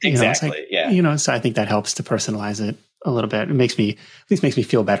conglomerate. Exactly. Yeah. So I think that helps to personalize it a little bit. It makes me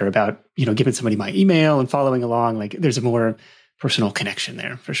feel better about, giving somebody my email and following along. Like there's a more personal connection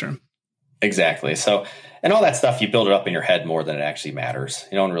there for sure. Exactly. So, and all that stuff, you build it up in your head more than it actually matters.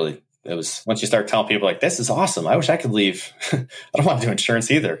 It was once you start telling people like, this is awesome. I wish I could leave. I don't want to do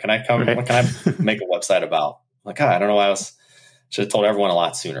insurance either. Can I come? Right. What can I make a website about? I'm like, I don't know why should have told everyone a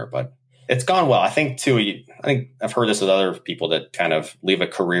lot sooner, but it's gone well. I think too, I think I've heard this with other people that kind of leave a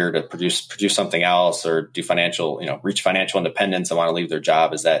career to produce something else or do reach financial independence and want to leave their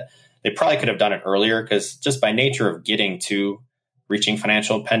job, is that they probably could have done it earlier, because just by nature of getting to reaching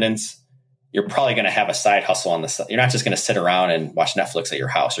financial independence, you're probably going to have a side hustle on the side. You're not just going to sit around and watch Netflix at your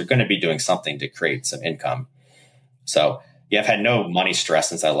house. You're going to be doing something to create some income. So I've had no money stress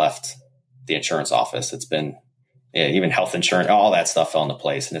since I left the insurance office. It's been, even health insurance, all that stuff fell into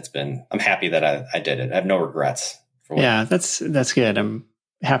place. And I'm happy that I did it. I have no regrets. That's good. I'm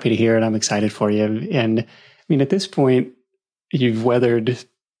happy to hear it. I'm excited for you. And I mean, at this point, you've weathered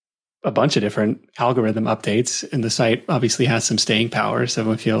a bunch of different algorithm updates, and the site obviously has some staying power. So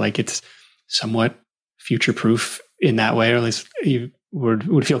I feel like it's somewhat future-proof in that way, or at least you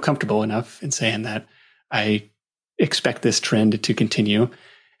would feel comfortable enough in saying that I expect this trend to continue.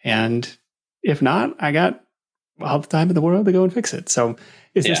 And if not, I got all the time in the world to go and fix it. So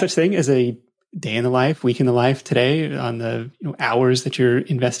is there such thing as a day in the life, week in the life today on the hours that you're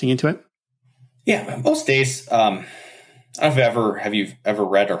investing into it? Yeah, most days. I don't know if have you ever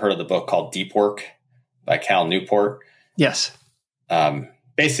read or heard of the book called Deep Work by Cal Newport? Yes.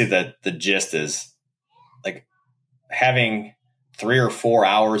 Basically, the gist is like having 3 or 4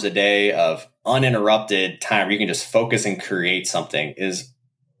 hours a day of uninterrupted time where you can just focus and create something is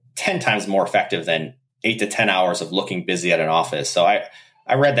 10 times more effective than 8 to 10 hours of looking busy at an office. So I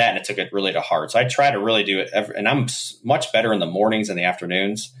read that and it took it really to heart. So I try to really do it and I'm much better in the mornings and the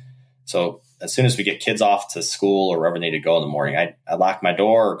afternoons. So as soon as we get kids off to school or wherever they need to go in the morning, I lock my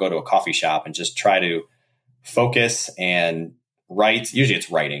door or go to a coffee shop and just try to focus and write. Usually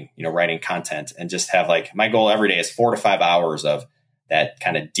it's writing content, and just have like my goal every day is 4 to 5 hours of that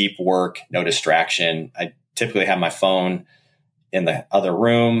kind of deep work, no distraction. I typically have my phone in the other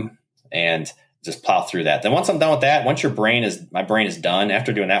room and just plow through that. Then once I'm done with that, once my brain is done,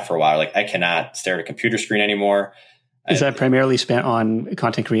 after doing that for a while, like I cannot stare at a computer screen anymore. Is that primarily spent on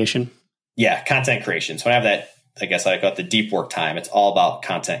content creation? Yeah, content creation. So when I have that, I guess I got the deep work time. It's all about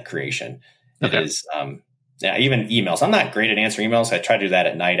content creation. Okay. It is, even emails. I'm not great at answering emails. I try to do that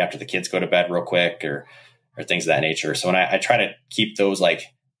at night after the kids go to bed real quick or things of that nature. So when I try to keep those like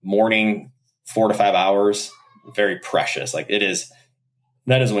morning 4 to 5 hours very precious. Like that is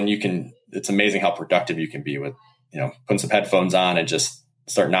when it's amazing how productive you can be with, putting some headphones on and just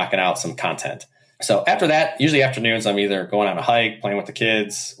start knocking out some content. So after that, usually afternoons, I'm either going on a hike, playing with the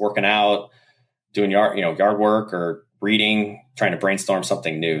kids, working out, doing yard work, or reading, trying to brainstorm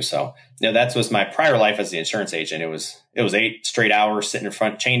something new. So, that was my prior life as the insurance agent. It was 8 straight hours sitting in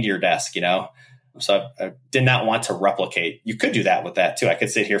front, chained to your desk, So I did not want to replicate. You could do that with that too. I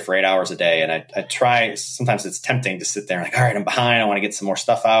could sit here for 8 hours a day, and I try. Sometimes it's tempting to sit there and like, all right, I'm behind. I want to get some more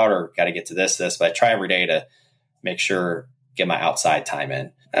stuff out, or got to get to this. But I try every day to make sure get my outside time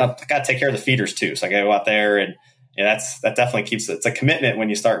in. I got to take care of the feeders too. So I got to go out there, and that definitely keeps it's a commitment when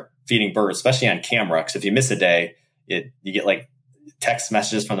you start feeding birds, especially on camera. Because if you miss a day, you get like text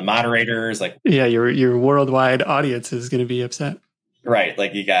messages from the moderators, like your worldwide audience is going to be upset. Right.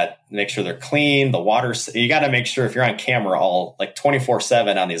 Like you got to make sure they're clean. The water's, you got to make sure if you're on camera all like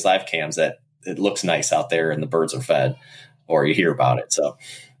 24/7 on these live cams that it looks nice out there and the birds are fed or you hear about it. So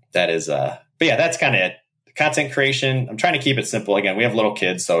that is, but yeah, that's kind of it. Content creation. I'm trying to keep it simple. Again, we have little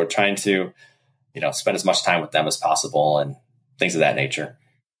kids, so we're trying to, spend as much time with them as possible and things of that nature.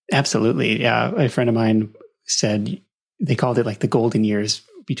 Absolutely. Yeah. A friend of mine said they called it like the golden years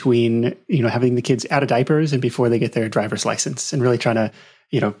between, having the kids out of diapers and before they get their driver's license, and really trying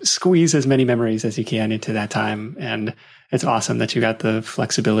to, squeeze as many memories as you can into that time. And it's awesome that you got the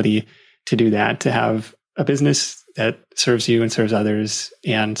flexibility to do that, to have a business that serves you and serves others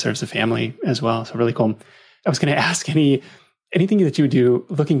and serves the family as well. So really cool. I was going to ask anything that you would do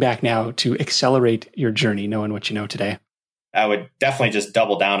looking back now to accelerate your journey, knowing what you know today. I would definitely just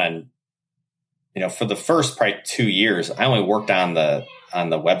double down on for the first probably 2 years, I only worked on the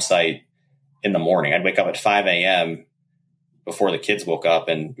website in the morning. I'd wake up at 5 a.m. before the kids woke up.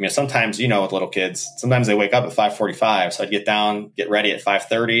 And sometimes, with little kids, sometimes they wake up at 5:45. So I'd get down, get ready at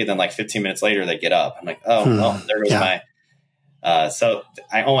 5:30. Then like 15 minutes later, they get up. I'm like, oh, well, there goes my. So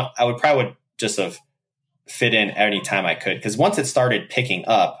I would probably just have fit in any time I could. Because once it started picking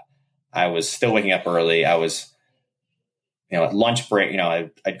up, I was still waking up early. I was, at lunch break,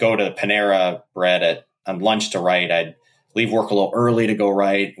 I'd go to Panera Bread on lunch to write. I'd leave work a little early to go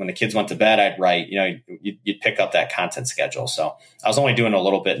write. When the kids went to bed, I'd write. You'd pick up that content schedule. So I was only doing a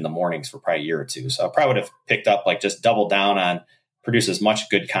little bit in the mornings for probably a year or two. So I probably would have picked up, like, just double down on produce as much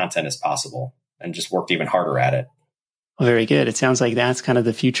good content as possible and just worked even harder at it. Well, very good. It sounds like that's kind of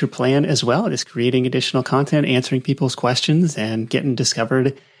the future plan as well, just creating additional content, answering people's questions, and getting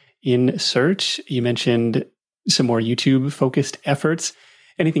discovered in search. You mentioned some more YouTube-focused efforts.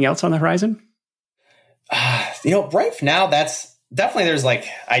 Anything else on the horizon? Right now, that's definitely, there's like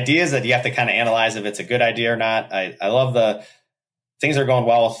ideas that you have to kind of analyze if it's a good idea or not. I love the things are going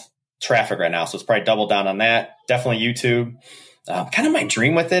well with traffic right now. So it's probably double down on that. Definitely YouTube. Kind of my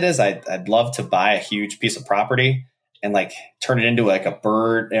dream with it is I'd love to buy a huge piece of property and like turn it into like a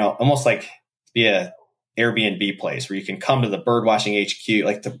bird, almost like be a Airbnb place where you can come to the birdwatching HQ,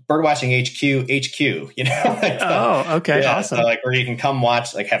 like the birdwatching HQ, okay. Yeah, awesome. So like where you can come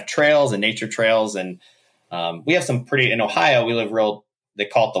watch, like have trails and nature trails. And we have some in Ohio, we live they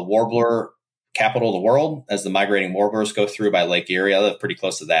call it the warbler capital of the world, as the migrating warblers go through by Lake Erie. I live pretty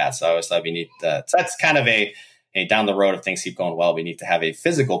close to that. So I always thought it'd be neat. So that's kind of a down the road, if things keep going well, we need to have a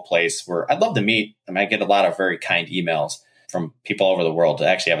physical place where I'd love to meet. I get a lot of very kind emails from people all over the world to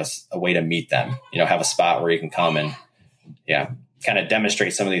actually have a way to meet them, have a spot where you can come and kind of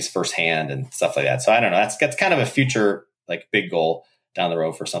demonstrate some of these firsthand and stuff like that. So I don't know, that's kind of a future, like, big goal down the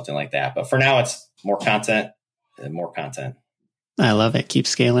road for something like that. But for now, it's more content and more content. I love it. Keep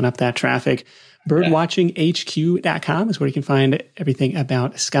scaling up that traffic. Birdwatchinghq.com is where you can find everything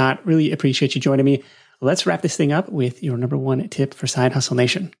about Scott. Really appreciate you joining me. Let's wrap this thing up with your number one tip for Side Hustle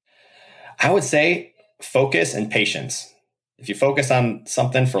Nation. I would say focus and patience. If you focus on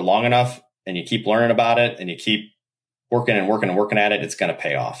something for long enough and you keep learning about it and you keep working at it, it's going to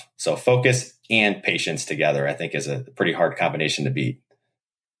pay off. So focus and patience together, I think, is a pretty hard combination to beat.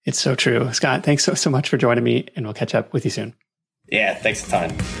 It's so true. Scott, thanks so much for joining me, and we'll catch up with you soon. Yeah, thanks a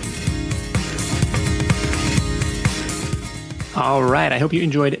ton. All right. I hope you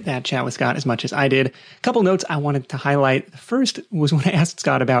enjoyed that chat with Scott as much as I did. A couple notes I wanted to highlight. The first was when I asked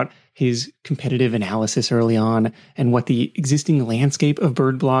Scott about his competitive analysis early on and what the existing landscape of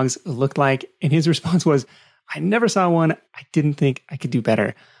bird blogs looked like. And his response was, I never saw one. I didn't think I could do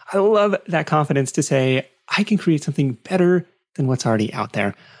better. I love that confidence to say, I can create something better than what's already out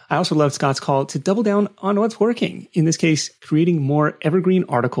there. I also love Scott's call to double down on what's working. In this case, creating more evergreen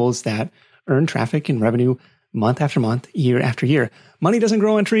articles that earn traffic and revenue month after month, year after year. Money doesn't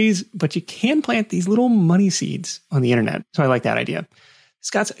grow on trees, but you can plant these little money seeds on the internet. So I like that idea.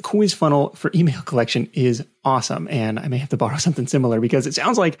 Scott's quiz funnel for email collection is awesome, and I may have to borrow something similar because it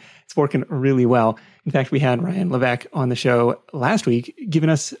sounds like it's working really well. In fact, we had Ryan Levesque on the show last week, giving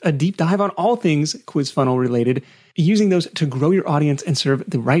us a deep dive on all things quiz funnel related, using those to grow your audience and serve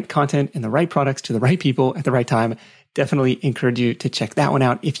the right content and the right products to the right people at the right time. Definitely encourage you to check that one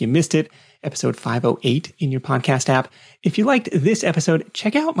out if you missed it. Episode 508 in your podcast app. If you liked this episode,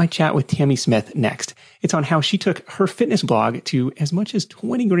 check out my chat with Tammy Smith next. It's on how she took her fitness blog to as much as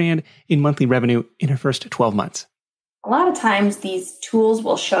 20 grand in monthly revenue in her first 12 months. A lot of times these tools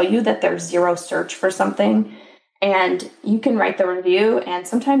will show you that there's zero search for something, and you can write the review, and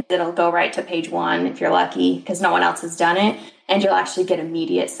sometimes it'll go right to page one if you're lucky because no one else has done it, and you'll actually get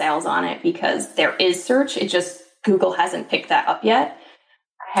immediate sales on it because there is search. It just, Google hasn't picked that up yet.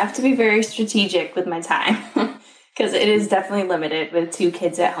 I have to be very strategic with my time because it is definitely limited with 2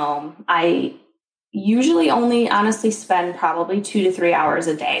 kids at home. I usually only honestly spend probably 2 to 3 hours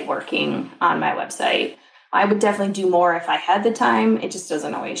a day working on my website. I would definitely do more if I had the time. It just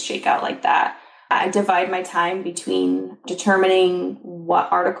doesn't always shake out like that. I divide my time between determining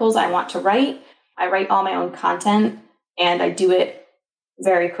what articles I want to write. I write all my own content and I do it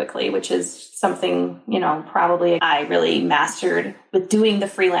very quickly, which is something, probably I really mastered with doing the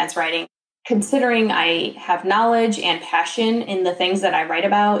freelance writing. Considering I have knowledge and passion in the things that I write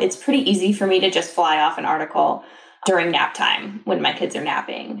about, it's pretty easy for me to just fly off an article during nap time when my kids are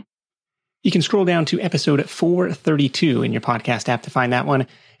napping. You can scroll down to episode 432 in your podcast app to find that one.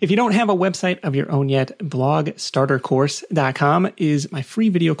 If you don't have a website of your own yet, blogstartercourse.com is my free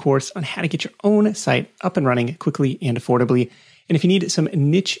video course on how to get your own site up and running quickly and affordably. And if you need some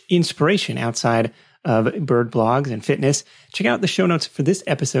niche inspiration outside of bird blogs and fitness, check out the show notes for this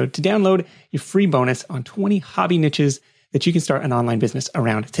episode to download your free bonus on 20 hobby niches that you can start an online business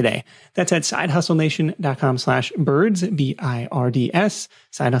around today. That's at sidehustlenation.com/birds, BIRDS,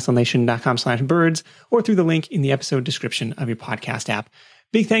 sidehustlenation.com/birds, or through the link in the episode description of your podcast app.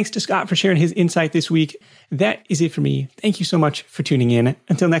 Big thanks to Scott for sharing his insight this week. That is it for me. Thank you so much for tuning in.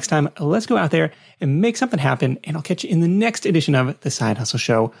 Until next time, let's go out there and make something happen. And I'll catch you in the next edition of The Side Hustle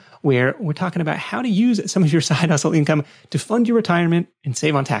Show, where we're talking about how to use some of your side hustle income to fund your retirement and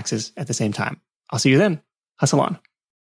save on taxes at the same time. I'll see you then. Hustle on.